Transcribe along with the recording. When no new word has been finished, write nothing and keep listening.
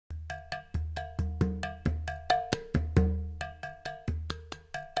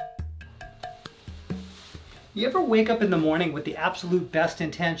You ever wake up in the morning with the absolute best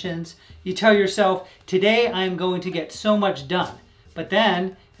intentions? You tell yourself, today I am going to get so much done. But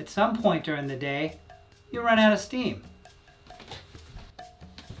then, at some point during the day, you run out of steam.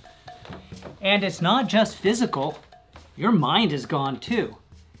 And it's not just physical. Your mind is gone too.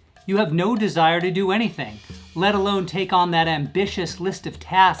 You have no desire to do anything, let alone take on that ambitious list of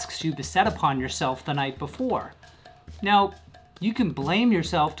tasks you beset upon yourself the night before. Now, you can blame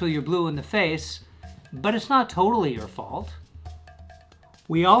yourself till you're blue in the face, but it's not totally your fault.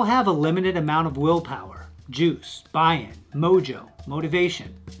 We all have a limited amount of willpower, juice, buy-in, mojo,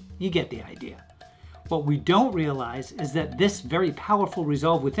 motivation. You get the idea. What we don't realize is that this very powerful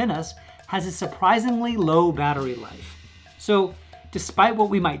resolve within us has a surprisingly low battery life. So, despite what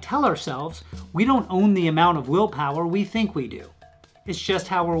we might tell ourselves, we don't own the amount of willpower we think we do. It's just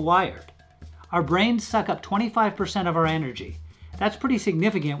how we're wired. Our brains suck up 25% of our energy. That's pretty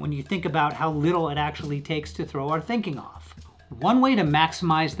significant when you think about how little it actually takes to throw our thinking off. One way to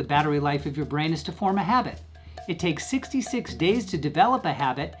maximize the battery life of your brain is to form a habit. It takes 66 days to develop a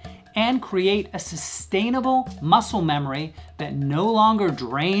habit and create a sustainable muscle memory that no longer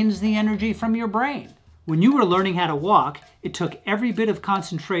drains the energy from your brain. When you were learning how to walk, it took every bit of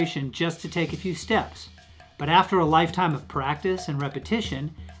concentration just to take a few steps. But after a lifetime of practice and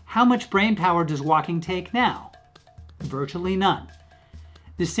repetition, how much brain power does walking take now? Virtually none.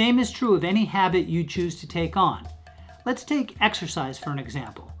 The same is true of any habit you choose to take on. Let's take exercise for an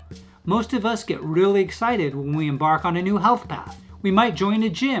example. Most of us get really excited when we embark on a new health path. We might join a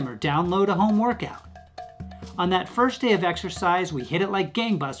gym or download a home workout. On that first day of exercise, we hit it like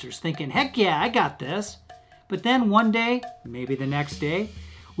gangbusters, thinking, heck yeah, I got this. But then one day, maybe the next day,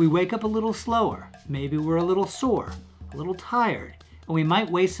 we wake up a little slower. Maybe we're a little sore, a little tired, and we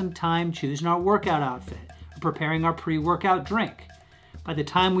might waste some time choosing our workout outfit or preparing our pre-workout drink. By the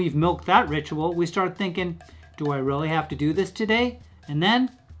time we've milked that ritual, we start thinking, do I really have to do this today? And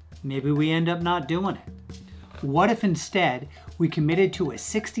then, maybe we end up not doing it. What if instead we committed to a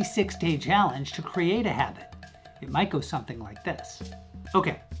 66-day challenge to create a habit? It might go something like this.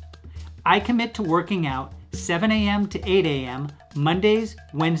 Okay, I commit to working out 7 a.m. to 8 a.m. Mondays,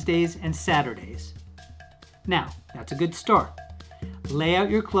 Wednesdays, and Saturdays. Now, that's a good start. Lay out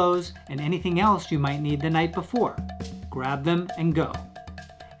your clothes and anything else you might need the night before. Grab them and go.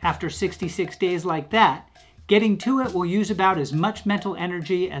 After 66 days like that, getting to it will use about as much mental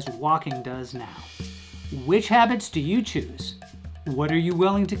energy as walking does now. Which habits do you choose? What are you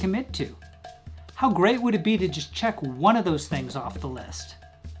willing to commit to? How great would it be to just check one of those things off the list?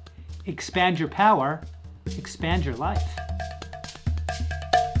 Expand your power, expand your life.